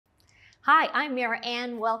Hi, I'm Mira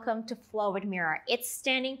and welcome to Flow with Mira. It's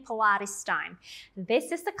standing Pilates time.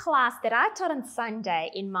 This is the class that I taught on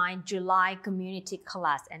Sunday in my July community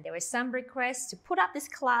class, and there were some requests to put up this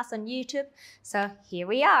class on YouTube. So here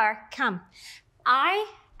we are. Come. I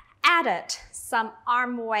added some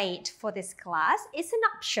arm weight for this class. It's an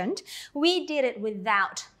option. We did it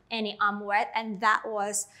without any arm weight, and that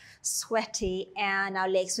was sweaty and our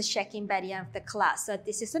legs were shaking by the end of the class. So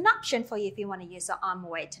this is an option for you if you want to use the arm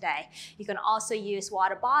weight today. You can also use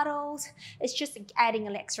water bottles. It's just adding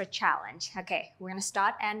an extra challenge. Okay, we're gonna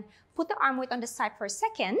start and put the arm weight on the side for a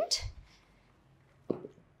second.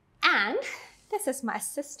 And this is my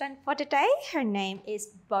assistant for today. Her name is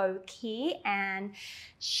Boki, and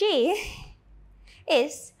she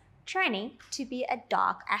is training to be a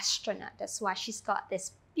dog astronaut. That's why she's got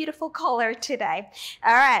this beautiful color today.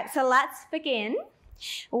 All right, so let's begin.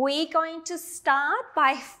 We're going to start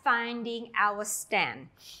by finding our stand,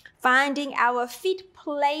 finding our feet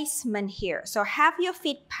placement here. So have your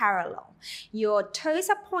feet parallel. Your toes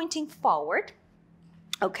are pointing forward.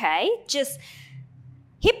 Okay, just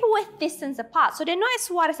hip width distance apart. So they're not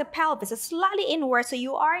as wide as the pelvis, it's slightly inward, so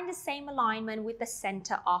you are in the same alignment with the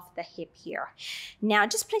center of the hip here. Now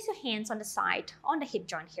just place your hands on the side, on the hip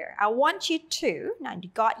joint here. I want you to, now you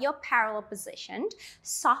got your parallel positioned,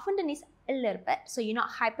 soften the knees a little bit so you're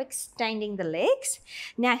not hyperextending the legs.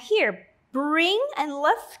 Now here, bring and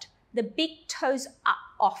lift the big toes up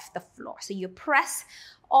off the floor. So you press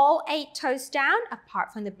all 8 toes down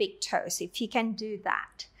apart from the big toes, if you can do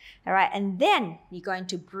that. All right, and then you're going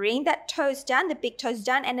to bring that toes down, the big toes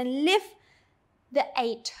down, and then lift the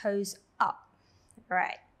 8 toes up. All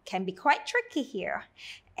right, can be quite tricky here.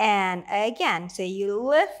 And again, so you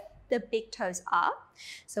lift the big toes up.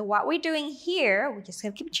 So what we're doing here, we're just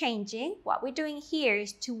gonna keep changing. What we're doing here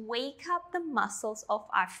is to wake up the muscles of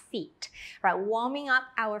our feet, right? Warming up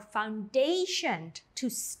our foundation to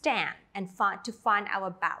stand and to find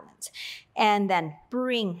our balance. And then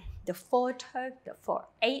bring the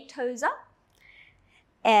 8 toes up.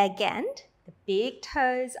 Again, the big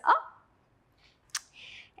toes up.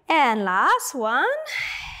 And last one,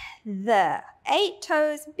 the 8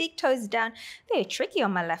 toes, big toes down. Very tricky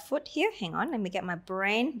on my left foot here. Hang on, let me get my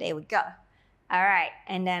brain. There we go. All right,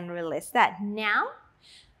 and then release that. Now,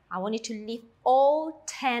 I want you to lift all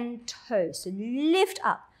 10 toes. So lift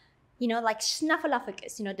up. You know, like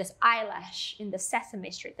snuffleupagus, you know, this eyelash in the Sesame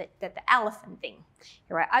Street, the elephant thing.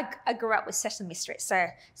 Right? I grew up with Sesame Street, so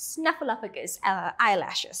snuffleupagus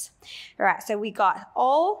eyelashes. All right, so we got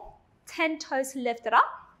all 10 toes lifted up.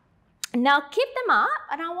 Now keep them up,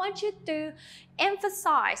 and I want you to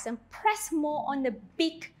emphasize and press more on the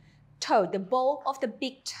big toe, the ball of the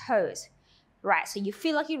big toes. Right, so you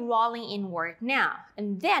feel like you're rolling inward now,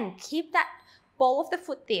 and then keep that ball of the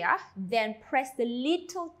foot there, then press the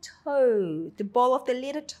little toe, the ball of the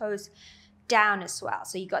little toes down as well.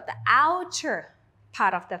 So you got the outer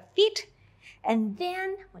part of the feet, and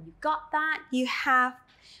then when you got that,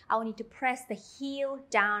 I want you to press the heel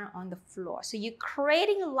down on the floor. So you're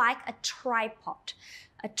creating like a tripod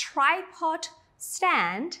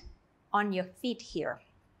stand on your feet here.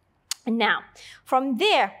 And now, from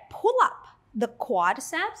there, pull up the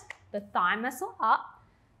quadriceps, the thigh muscle up,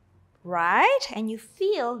 right? And you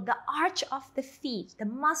feel the arch of the feet, the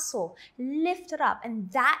muscle lifted up,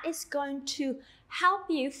 and that is going to help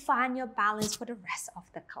you find your balance for the rest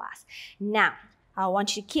of the class. Now, I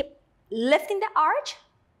want you to keep lifting the arch,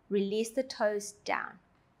 release the toes down.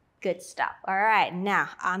 Good stuff. All right, now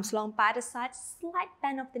arms long by the side, slight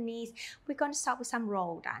bend of the knees. We're going to start with some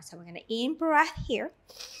roll down. So we're going to in breath here.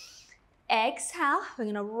 Exhale, we're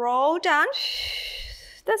going to roll down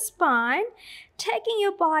the spine, taking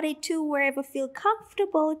your body to wherever feel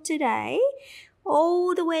comfortable today,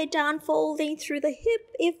 all the way down, folding through the hip,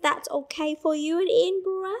 if that's okay for you. And in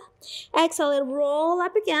breath, exhale and roll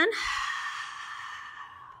up again,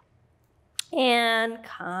 and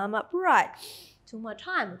come upright. 2 more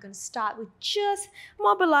times. We're going to start with just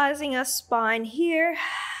mobilizing our spine here,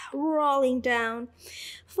 rolling down.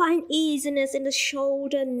 Find easiness in the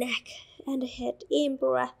shoulder, neck, and the head. In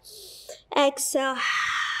breath, exhale,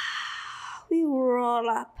 we roll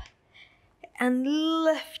up and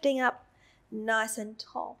lifting up nice and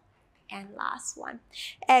tall. And last one,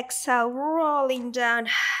 exhale, rolling down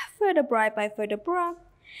vertebra by vertebra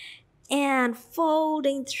and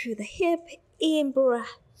folding through the hip. In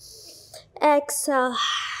breath, exhale,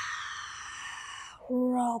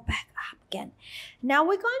 roll back up again. Now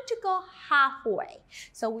we're going to go halfway.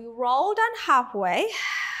 So we roll down halfway.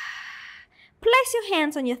 Place your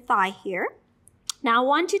hands on your thigh here. Now I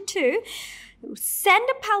want you to send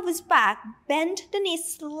the pelvis back, bend the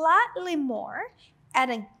knees slightly more,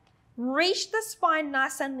 and then Reach the spine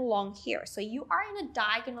nice and long here. So you are in a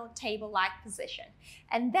diagonal table-like position.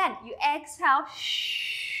 And then you exhale,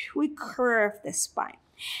 we curve the spine.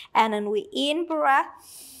 And then we in-breath,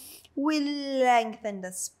 we lengthen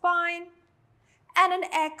the spine. And then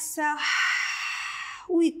exhale,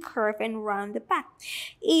 we curve and round the back.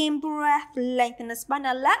 In-breath, lengthen the spine.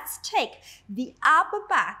 Now let's take the upper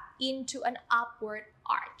back into an upward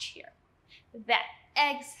arch here. Then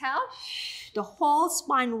exhale, the whole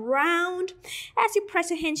spine round as you press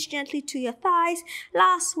your hands gently to your thighs.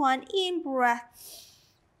 Last one, in-breath,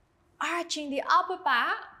 arching the upper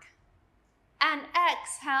back. And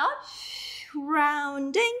exhale,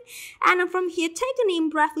 rounding. And then from here, take an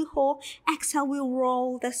in-breath, we hold. Exhale, we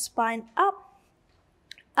roll the spine up,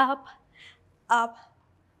 up, up.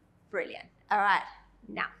 Brilliant. All right,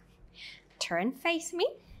 now turn face me.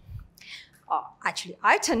 Oh, actually,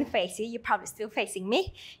 I turn face you. You're probably still facing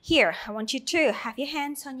me. Here, I want you to have your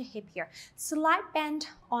hands on your hip here. Slight bend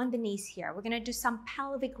on the knees here. We're going to do some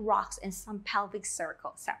pelvic rocks and some pelvic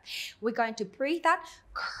circles. So we're going to breathe out,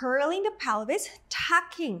 curling the pelvis,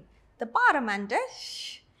 tucking the bottom under,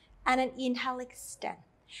 and then inhale, extend.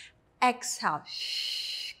 Exhale,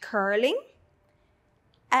 curling,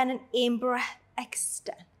 and then in-breath,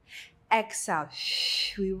 extend. Exhale,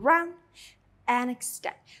 we round and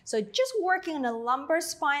extend. So just working on the lumbar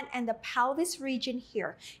spine and the pelvis region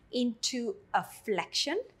here into a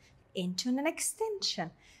flexion, into an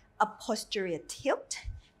extension, a posterior tilt,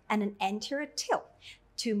 and an anterior tilt.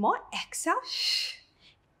 2 more, exhale,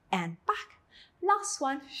 and back. Last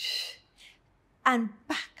one, and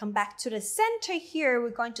back. Come back to the center here.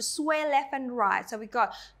 We're going to sway left and right. So we go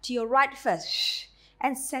to your right first,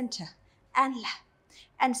 and center, and left.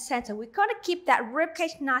 And center. We're going to keep that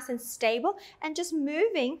ribcage nice and stable and just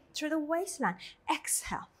moving through the waistline.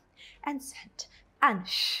 Exhale and center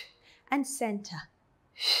and center.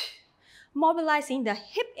 Mobilizing the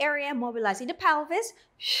hip area, mobilizing the pelvis.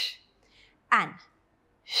 And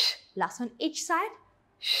last on each side.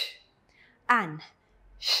 And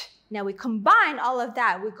now we combine all of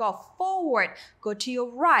that. We go forward, go to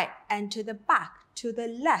your right and to the back, to the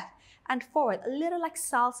left. And forward, a little like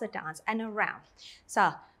salsa dance and around.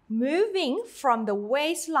 So moving from the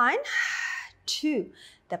waistline to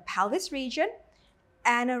the pelvis region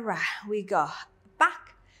and around. We go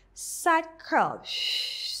back, side curl,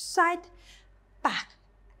 side, back.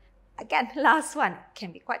 Again, last one.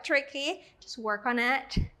 Can be quite tricky. Just work on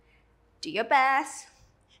it. Do your best.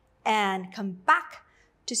 And come back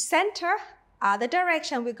to center. Other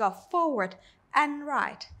direction, we go forward and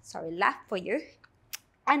right. Sorry, left for you.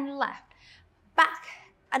 And left, back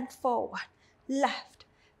and forward, left,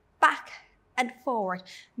 back and forward,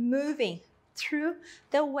 moving through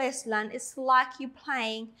the waistline. It's like you're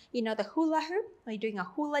playing, you know, the hula hoop, or you're doing a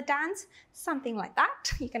hula dance, something like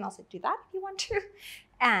that. You can also do that if you want to.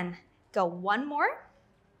 And go one more.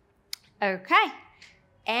 Okay.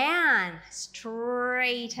 And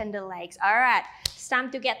straighten the legs. All right. It's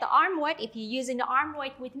time to get the arm weight. If you're using the arm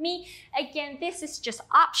weight with me, again, this is just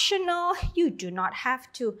optional. You do not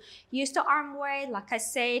have to use the arm weight. Like I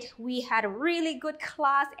said, we had a really good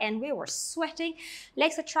class and we were sweating.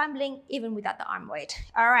 Legs are trembling even without the arm weight.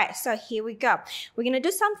 All right, so here we go. We're going to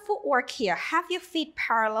do some footwork here. Have your feet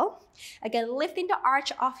parallel. Again, lifting the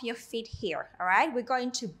arch of your feet here. All right, we're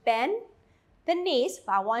going to bend the knees,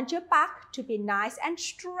 but I want your back to be nice and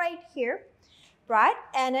straight here. Right?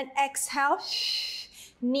 And then exhale,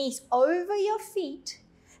 knees over your feet.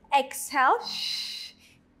 Exhale,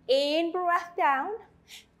 in breath down.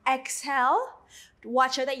 Exhale,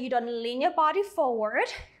 watch out that you don't lean your body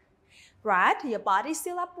forward. Right? Your body's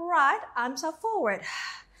still upright, arms are forward.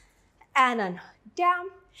 And then down.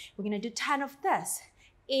 We're going to do 10 of this.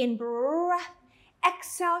 In breath,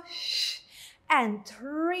 exhale, and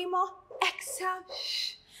 3 more. Exhale,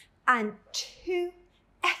 and 2,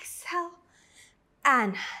 exhale.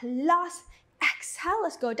 And last, exhale.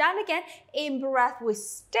 Let's go down again. In breath, we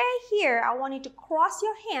stay here. I want you to cross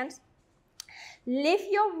your hands.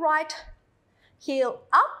 Lift your right heel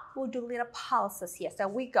up. We'll do little pulses here. So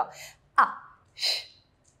we go up.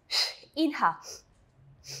 Inhale.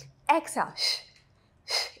 Exhale.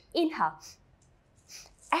 Inhale.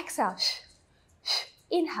 Exhale.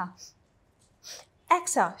 Inhale.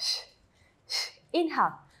 Exhale.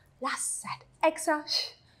 Inhale. Last set. Exhale.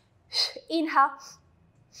 Inhale.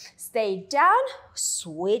 Stay down.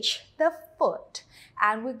 Switch the foot.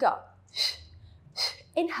 And we go.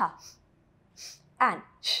 Inhale. And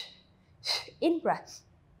in breath.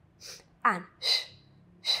 And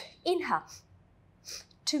inhale.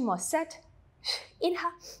 2 more set.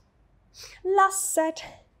 Inhale. Last set.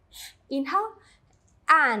 Inhale.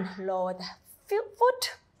 And lower the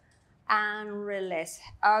foot. and release.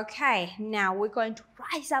 Okay, now we're going to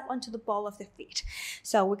rise up onto the ball of the feet.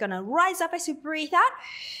 So we're gonna rise up as you breathe out.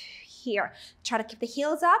 Here, try to keep the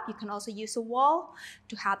heels up. You can also use a wall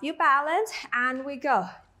to help you balance. And we go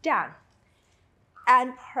down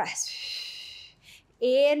and press.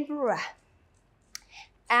 In breath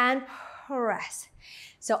and press.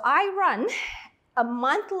 So I run a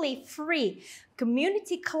monthly free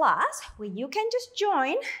community class where you can just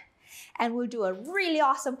join and we'll do a really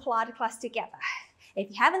awesome Pilates class together. If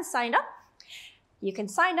you haven't signed up, you can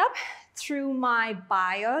sign up through my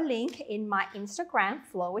bio link in my Instagram,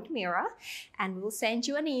 Flow with Mira, and we'll send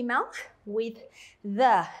you an email with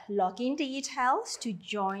the login details to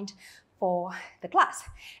join for the class.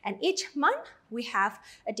 And each month we have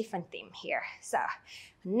a different theme here. So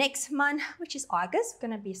next month, which is August,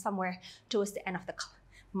 gonna be somewhere towards the end of the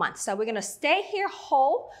month. So we're gonna stay here,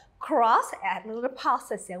 hold, cross, add a little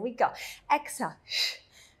pulses. Here we go. Exhale,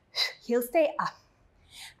 heels stay up.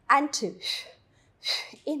 And 2,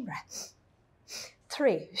 in breath.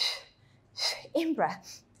 3, in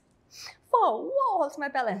breath. 4, whoa, hold my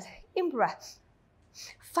balance. In breath.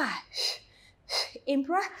 5, in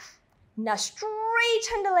breath. Now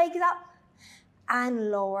straighten the legs up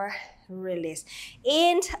and lower, release.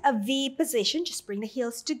 Into a V position, just bring the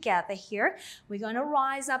heels together here. We're gonna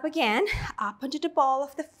rise up again, up onto the ball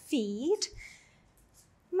of the feet.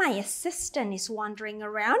 My assistant is wandering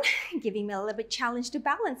around, giving me a little bit challenge to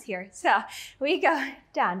balance here. So we go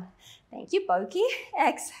down. Thank you, Boki.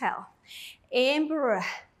 Exhale, in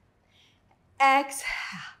breath. Exhale,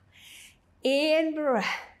 in breath.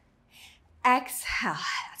 Exhale,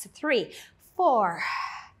 that's a 3, 4.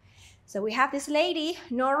 So we have this lady,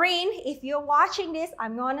 Noreen. If you're watching this,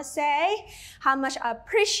 I'm gonna say how much I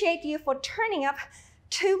appreciate you for turning up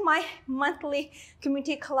to my monthly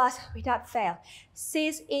community class without fail.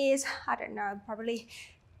 Sis is, I don't know, probably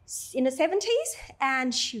in the 70s,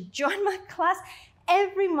 and she joined my class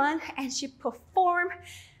every month and she performed,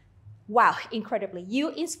 wow, incredibly. You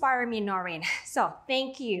inspire me, Noreen. So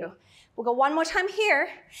thank you. We'll go one more time here,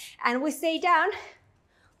 and we stay down,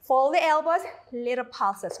 fold the elbows, little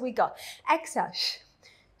pulses. We go. Exhale,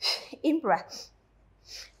 in breath.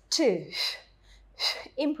 2,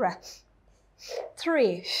 in breath.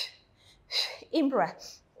 3, in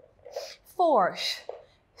breath. 4,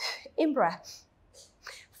 in breath.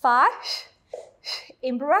 5,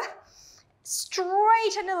 in breath.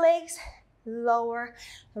 Straighten the legs, lower,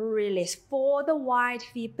 release for the wide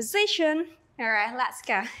V position. All right, let's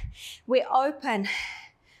go. We open.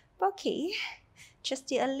 Boki just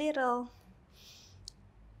did a little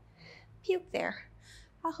puke there.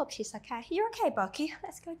 I hope she's okay. You're okay, Boki.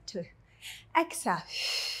 Let's go 2. Exhale.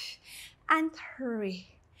 And 3.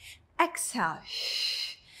 Exhale.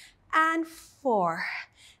 And 4.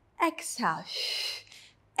 Exhale.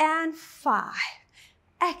 And 5.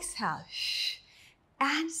 Exhale.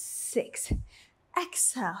 And 6.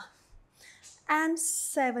 Exhale. And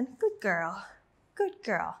 7, good girl, good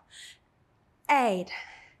girl. 8,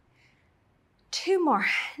 2 more,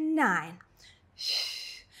 9.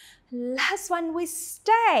 Last one, we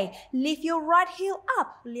stay. Lift your right heel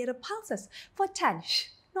up, little pulses for 10,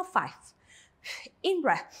 no 5. In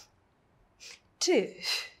breath. 2,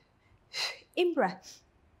 in breath.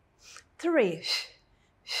 3,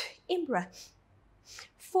 in breath.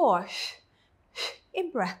 4, in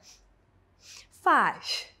breath. 5,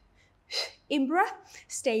 in breath.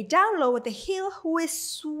 Stay down, lower the heel, we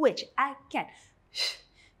switch again.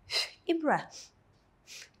 In breath.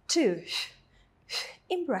 2,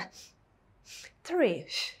 in breath. 3,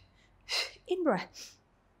 in breath.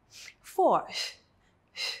 4,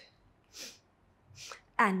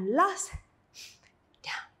 and last,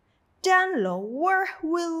 down, lower,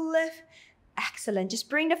 we lift. Excellent, just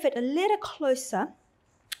bring the feet a little closer.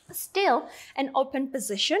 Still an open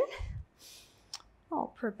position.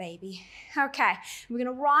 Oh, poor baby. Okay, we're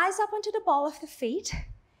gonna rise up onto the ball of the feet.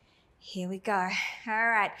 Here we go. All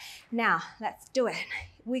right, now let's do it.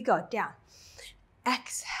 We go down.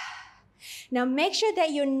 Exhale. Now make sure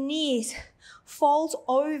that your knees falls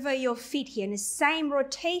over your feet here in the same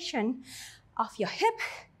rotation of your hip,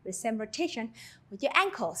 the same rotation with your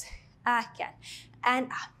ankles. Again, and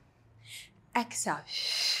out. Exhale,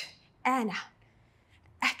 and out.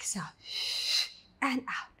 Exhale, and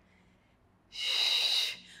out.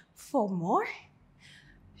 4 more.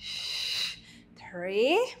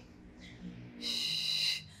 3,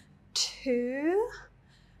 2,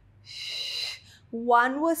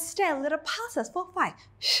 1. We'll stay a little pulses for 5.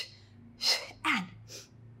 And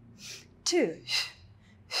 2.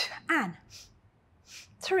 And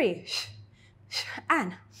 3.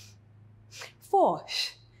 And 4.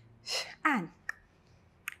 And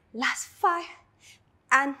Last 5.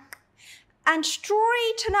 And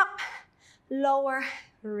straighten up. Lower,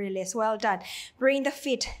 release. Well done. Bring the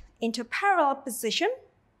feet into parallel position.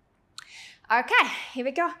 Okay, here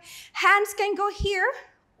we go. Hands can go here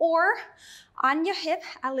or on your hip.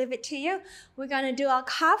 I'll leave it to you. We're gonna do our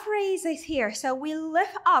calf raises here. So we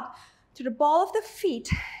lift up to the ball of the feet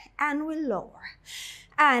and we lower.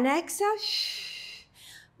 And exhale,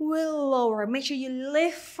 we'll lower. Make sure you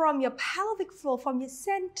lift from your pelvic floor, from your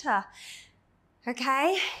center.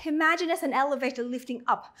 Okay, imagine as an elevator lifting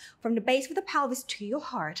up from the base of the pelvis to your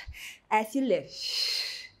heart as you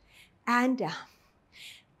lift. And down.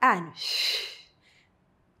 And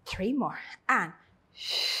 3 more. And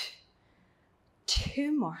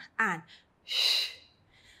 2 more. And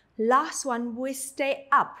last one, we stay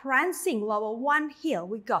up, prancing, lower one heel.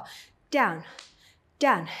 We go down,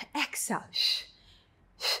 down, exhale.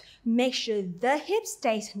 Make sure the hip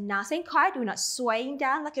stays nice and quiet. We're not swaying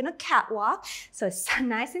down like in a catwalk. So it's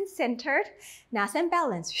nice and centered, nice and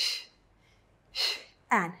balanced.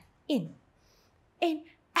 And in,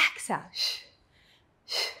 exhale.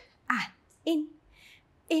 And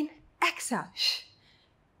in, exhale.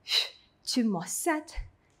 2 more set.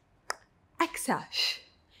 Exhale.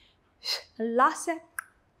 Last set.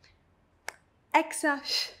 Exhale.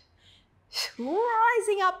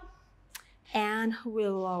 Rising up. And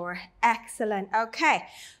we'll lower. Excellent. Okay.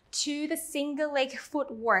 To the single leg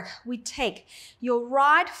footwork, we take your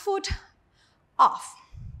right foot off.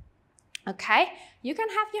 Okay. You can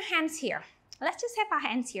have your hands here. Let's just have our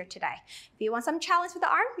hands here today. If you want some challenge with the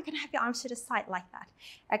arm, you can have your arms to the side like that.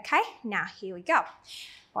 Okay. Now here we go.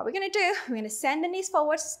 What we're going to do, we're going to send the knees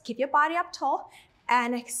forwards, keep your body up tall,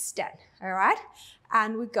 and extend. All right.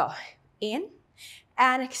 And we go in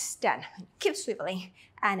and extend. Keep swiveling.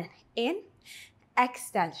 And in.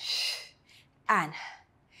 Extend and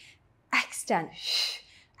extend.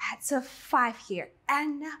 That's a 5 here.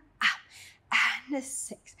 And now up. And a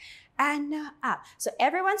 6. And now up. So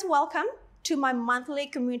everyone's welcome to my monthly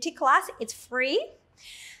community class. It's free.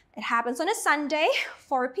 It happens on a Sunday,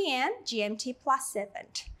 4 p.m. GMT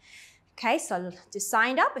 +7. Okay, so to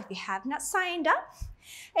sign up, if you have not signed up,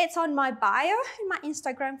 it's on my bio in my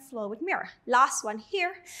Instagram, Flow with Mira. Last one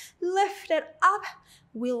here. Lift it up.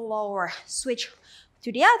 We'll lower. Switch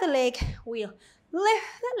to the other leg. We'll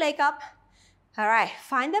lift the leg up. All right.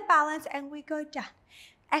 Find the balance and we go down.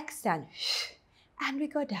 Extend. And we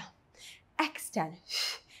go down. Extend.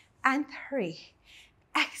 And 3.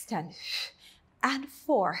 Extend. And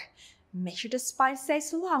 4. Make sure the spine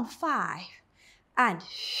stays long. 5. And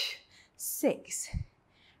 6.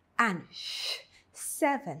 And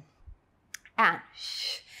 7. And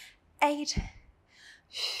 8.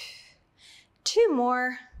 2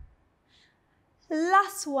 more.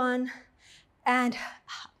 Last one. And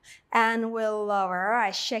we'll lower. All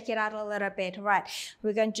right, shake it out a little bit. All right,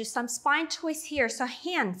 we're going to do some spine twists here. So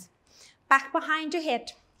hands back behind your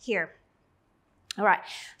head here. All right,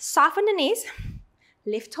 soften the knees.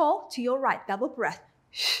 Lift tall to your right. Double breath.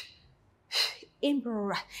 In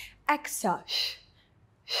breath. Exhale.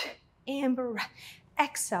 In breath.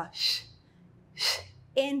 Exhale.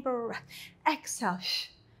 In breath. Exhale.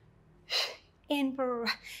 In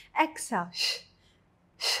breath. Exhale.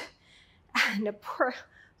 And the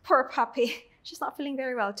poor puppy. She's not feeling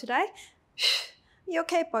very well today. You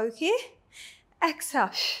okay, Boki?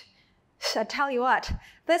 Exhale. I tell you what,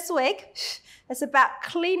 this week is about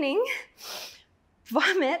cleaning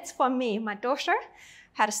vomits for me. My daughter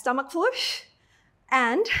had a stomach flu,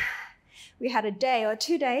 and we had a day or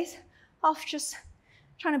 2 days of just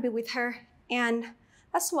trying to be with her and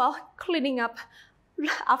as well cleaning up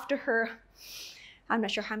after her. I'm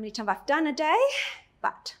not sure how many times I've done a day,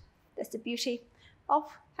 but that's the beauty of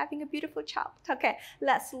having a beautiful child. Okay,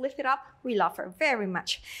 let's lift it up. We love her very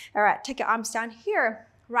much. All right, take your arms down here.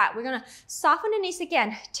 Right, we're gonna soften the knees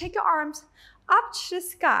again. Take your arms up to the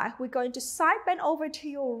sky. We're going to side bend over to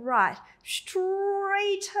your right.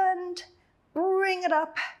 Straightened, bring it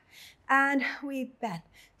up, and we bend.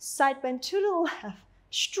 Side bend to the left.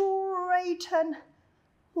 Straighten,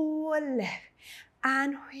 left,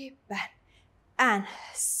 and we bend. And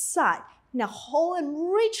side. Now hold and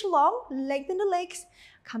reach long, lengthen the legs.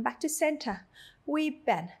 Come back to center. We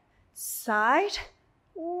bend. Side,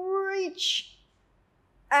 reach,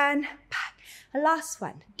 and back. Last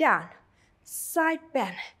one, down. Side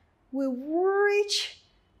bend. We reach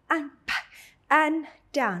and back and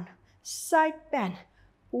down. Side bend.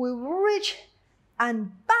 We reach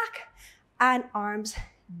and back and arms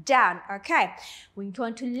down. Okay, we're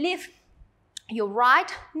going to lift your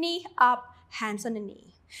right knee up, hands on the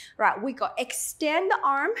knee. Right, we go extend the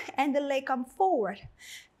arm and the leg come forward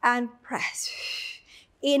and press.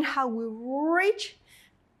 Inhale, we reach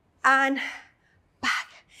and back.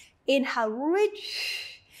 Inhale,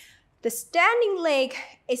 reach. The standing leg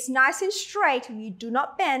is nice and straight. You do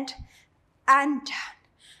not bend. And down.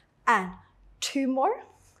 And 2 more.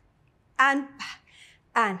 And back.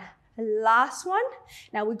 And last one.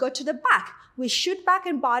 Now we go to the back. We shoot back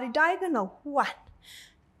and body diagonal. 1.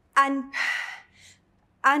 And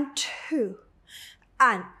 2.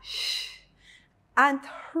 And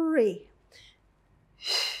 3.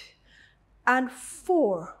 And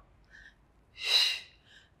 4.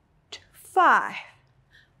 5.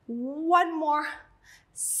 1 more.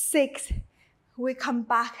 6. We come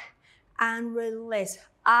back and release.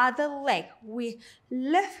 Other leg. We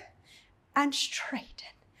lift and straighten.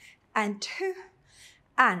 And 2.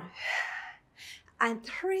 And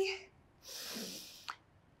 3.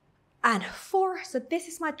 And 4. So this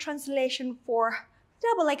is my translation for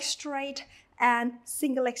double leg straight and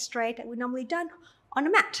single leg straight that we normally done on a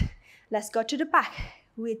mat. Let's go to the back.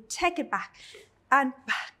 We take it back and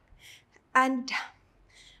back and down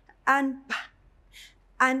and back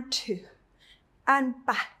and 2 and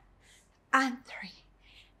back and 3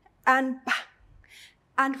 and back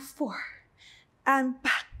and 4 and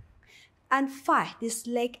back and 5. This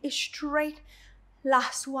leg is straight.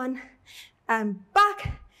 Last one and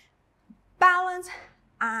back, balance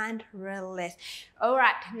and release. All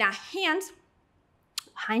right, now hands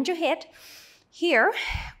behind your head here.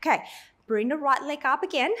 Okay, bring the right leg up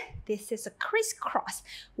again. This is a crisscross.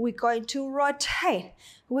 We're going to rotate.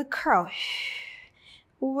 We curl.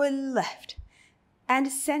 We lift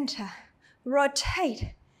and center.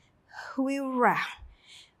 Rotate. We round.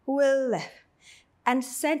 We lift and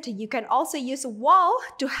center. You can also use a wall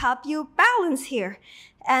to help you balance here.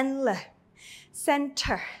 And lift,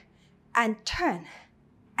 center, and turn,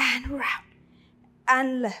 and round,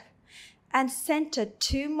 and lift, and center.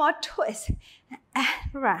 2 more twists, and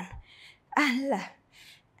round, and lift,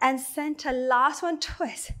 and center. Last one,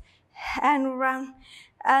 twist, and round,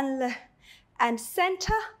 and lift, and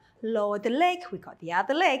center. Lower the leg. We got the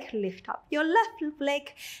other leg. Lift up your left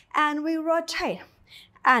leg, and we rotate,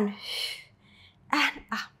 and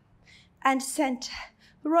up, and center.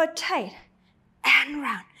 Rotate, and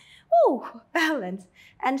round. Ooh, balance,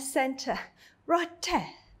 and center.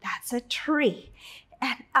 Rotate. That's a 3.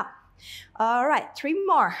 And up. All right, 3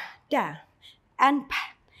 more. Down, and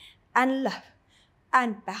back, and left,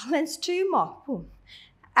 and balance. 2 more. Boom.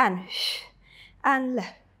 And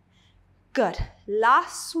left. Good.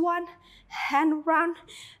 Last one. And round,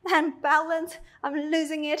 and balance. I'm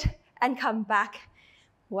losing it. And come back.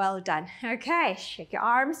 Well done. Okay, shake your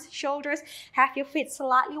arms, shoulders. Have your feet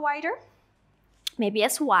slightly wider. Maybe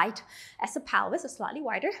as wide as the pelvis, or slightly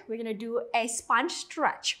wider. We're gonna do a spine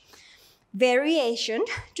stretch. Variation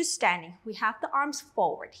to standing. We have the arms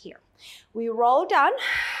forward here. We roll down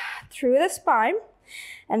through the spine,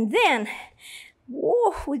 and then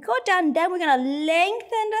we go down. Then we're gonna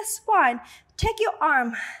lengthen the spine. Take your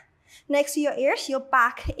arm next to your ears. Your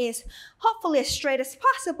back is hopefully as straight as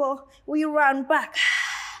possible. We round back.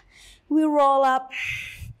 We roll up.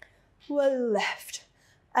 We lift.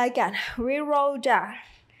 Again, we roll down.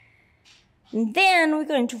 And then we're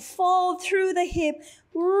going to fold through the hip,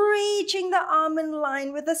 reaching the arm in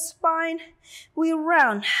line with the spine. We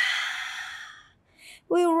round.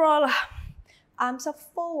 We roll up. Arms up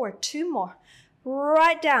forward. 2 more.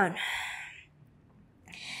 Right down.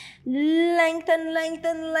 Lengthen,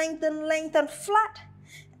 lengthen, lengthen, lengthen. Flat.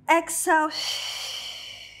 Exhale.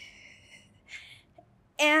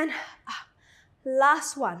 And up.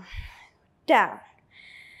 Last one. Down.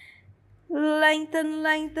 Lengthen,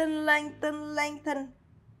 lengthen, lengthen, lengthen.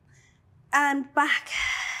 And back.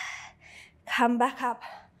 Come back up.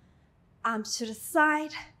 Arms to the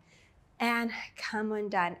side. And come on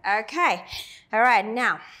down. Okay. All right,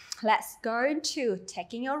 now let's go into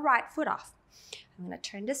taking your right foot off. I'm going to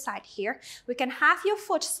turn this side here. We can have your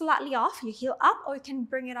foot slightly off, your heel up, or you can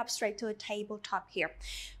bring it up straight to a tabletop here.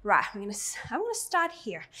 Right, I'm going to start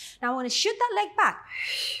here. Now I want to shoot that leg back.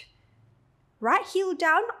 Right heel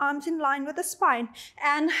down, arms in line with the spine,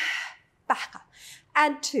 and back up.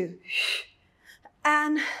 And 2,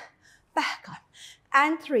 and back up.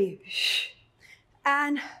 And 3,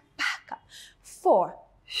 and back up. 4,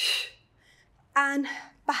 and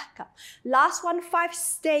back up. Last one, 5,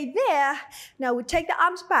 stay there. Now we take the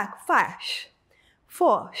arms back. 5,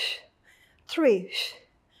 4, 3,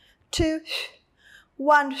 2,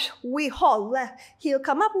 1. We hold. Left heel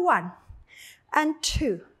come up. 1, and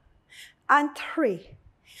 2, and 3,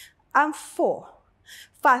 and 4,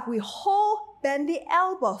 5. We hold, bend the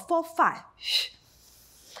elbow. 4, 5,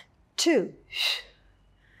 2,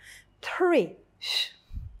 3,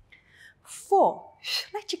 4,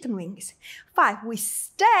 like chicken wings. 5, we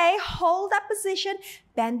stay, hold that position,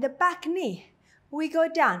 bend the back knee. We go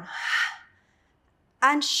down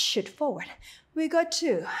and shoot forward. We go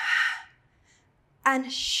 2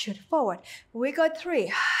 and shoot forward. We go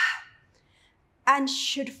 3 and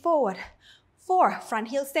shoot forward. 4, front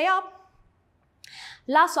heel stay up.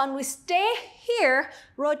 Last one, we stay here,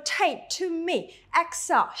 rotate to me.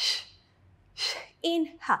 Exhale,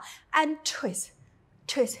 inhale and twist,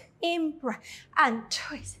 twist, in breath and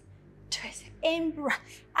twist, twist, in breath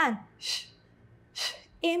and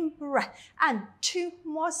in breath. And 2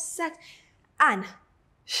 more sets and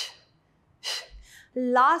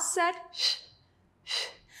last set,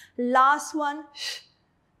 last one.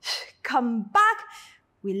 Come back,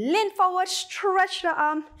 we lean forward, stretch the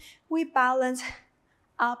arm, we balance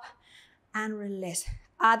up and release.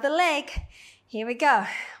 Other leg, here we go.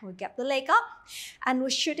 We get the leg up and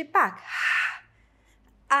we shoot it back.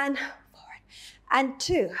 And forward, and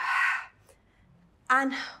 2,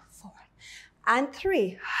 and forward, and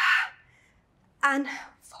 3, and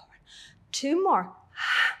forward. 2 more,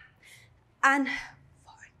 and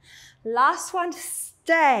forward. Last one,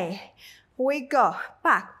 stay. We go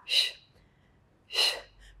back.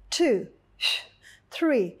 2,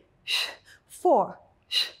 3, 4,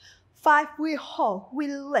 5, we hold, we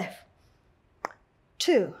lift.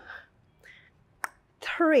 2,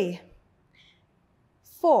 3,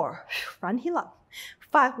 4, front heel up.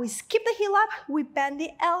 5, we skip the heel up, we bend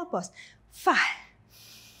the elbows. 5,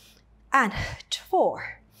 and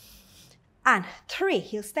 4, and 3,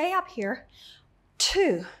 heel stay up here.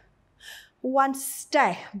 2, 1,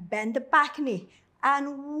 stay, bend the back knee,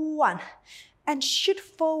 and 1, and shoot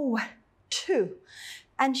forward. 2,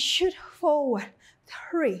 and shoot forward.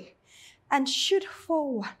 3, and shoot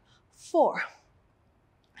forward. 4,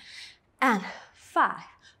 and 5.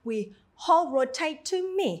 We hold, rotate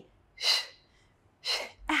to me.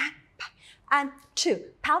 And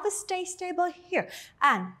 2. Pelvis stay stable here.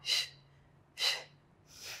 And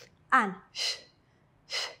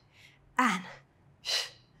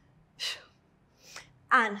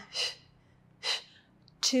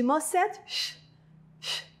 2 more sets.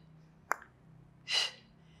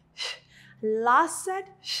 Last set.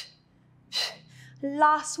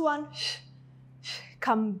 Last one.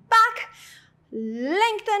 Come back.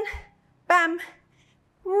 Lengthen. Bam.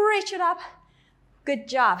 Reach it up. Good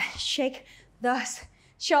job. Shake those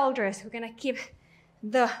shoulders. We're gonna keep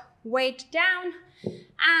the weight down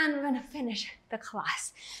and we're gonna finish the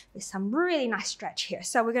class with some really nice stretch here.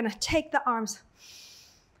 So we're gonna take the arms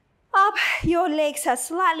up. Your legs are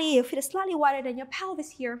slightly, your feet are slightly wider than your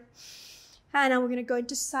pelvis here. And now we're gonna go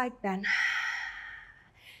into side bend.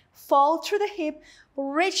 Fold through the hip,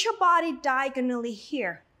 reach your body diagonally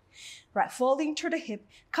here. Right, folding through the hip.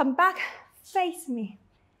 Come back, face me,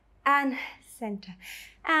 and center.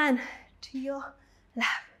 And to your left.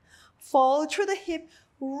 Fold through the hip,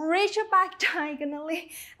 reach your back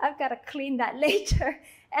diagonally. I've got to clean that later.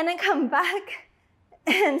 And then come back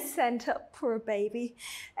and center, poor baby.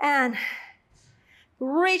 And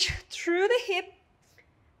reach through the hip,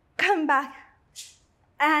 come back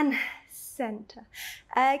and center.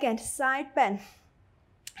 Again, side bend.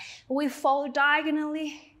 We fold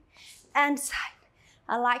diagonally and side.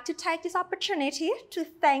 I like to take this opportunity to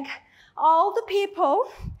thank all the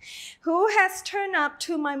people who has turned up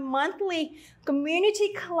to my monthly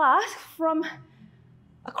community class from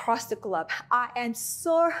across the globe. I am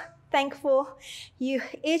so thankful.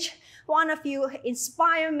 Each one of you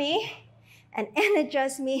inspire me and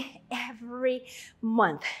energize me every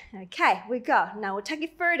month. Okay, we go. Now we'll take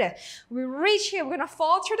it further. We reach here, we're gonna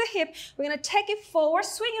fall through the hip. We're gonna take it forward,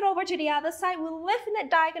 swing it over to the other side. We'll lift in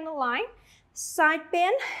that diagonal line. Side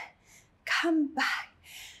bend, come back.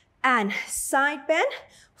 And side bend,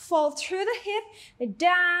 fall through the hip,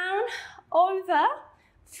 down, over,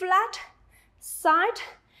 flat, side,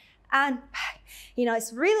 and back. You know,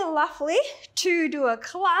 it's really lovely to do a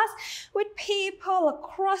class with people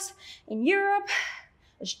across in Europe,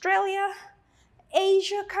 Australia,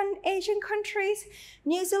 Asian countries,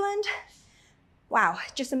 New Zealand. Wow,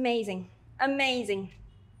 just amazing, amazing,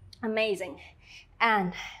 amazing.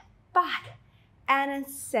 And back and in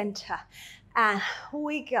center. And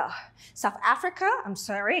we go. South Africa, I'm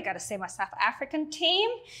sorry, I gotta say my South African team.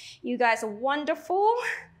 You guys are wonderful.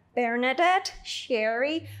 Bernadette,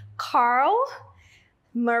 Sherry, Carl,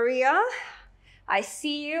 Maria, I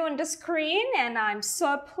see you on the screen and I'm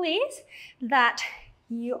so pleased that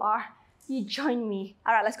you joined me.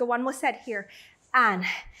 All right, let's go one more set here. And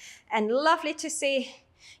lovely to see,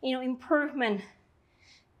 you know, improvement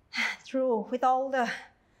through with all the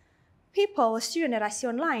people, students that I see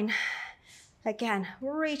online. Again,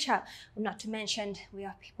 reach out. Not to mention, we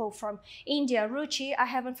have people from India. Ruchi, I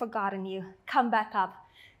haven't forgotten you. Come back up.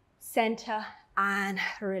 Center and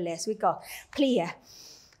release. We go. Clear.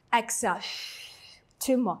 Exhale.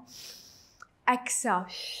 2 more. Exhale.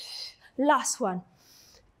 Last one.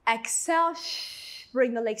 Exhale.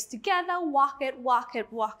 Bring the legs together. Walk it, walk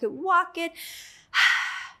it, walk it, walk it.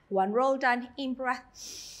 One roll done. In breath.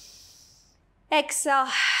 Exhale.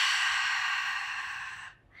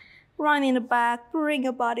 Run in the back, bring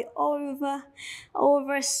your body over,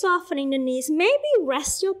 softening the knees. Maybe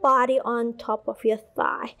rest your body on top of your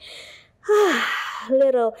thigh.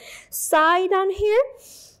 Little sigh down here.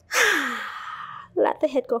 Let the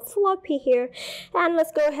head go floppy here. And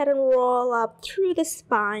let's go ahead and roll up through the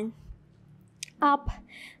spine. Up,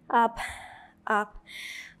 up, up,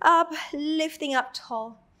 up, lifting up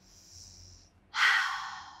tall.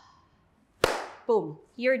 Boom,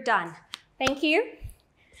 you're done. Thank you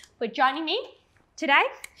for joining me today.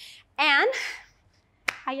 And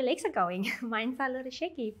how your legs are going? Mine's a little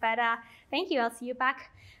shaky, but thank you. I'll see you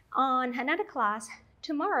back on another class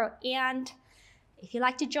tomorrow. And if you'd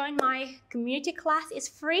like to join my community class, it's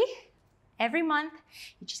free every month.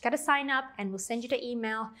 You just got to sign up and we'll send you the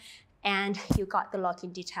email and you got the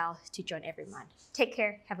login details to join every month. Take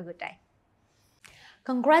care. Have a good day.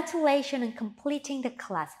 Congratulations on completing the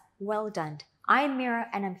class. Well done. I'm Mira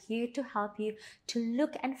and I'm here to help you to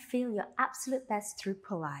look and feel your absolute best through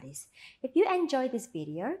Pilates. If you enjoyed this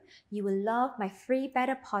video, you will love my free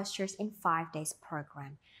Better Postures in 5 Days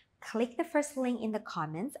program. Click the first link in the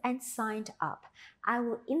comments and sign up. I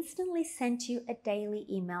will instantly send you a daily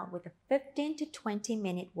email with a 15 to 20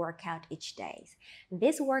 minute workout each day.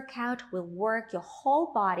 This workout will work your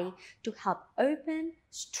whole body to help open,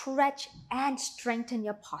 stretch, and strengthen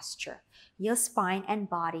your posture. Your spine and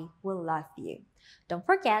body will love you. Don't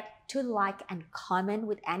forget to like and comment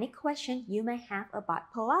with any question you may have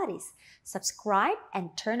about Pilates. Subscribe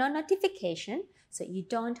and turn on notification so you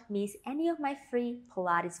don't miss any of my free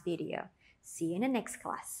Pilates video. See you in the next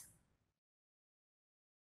class.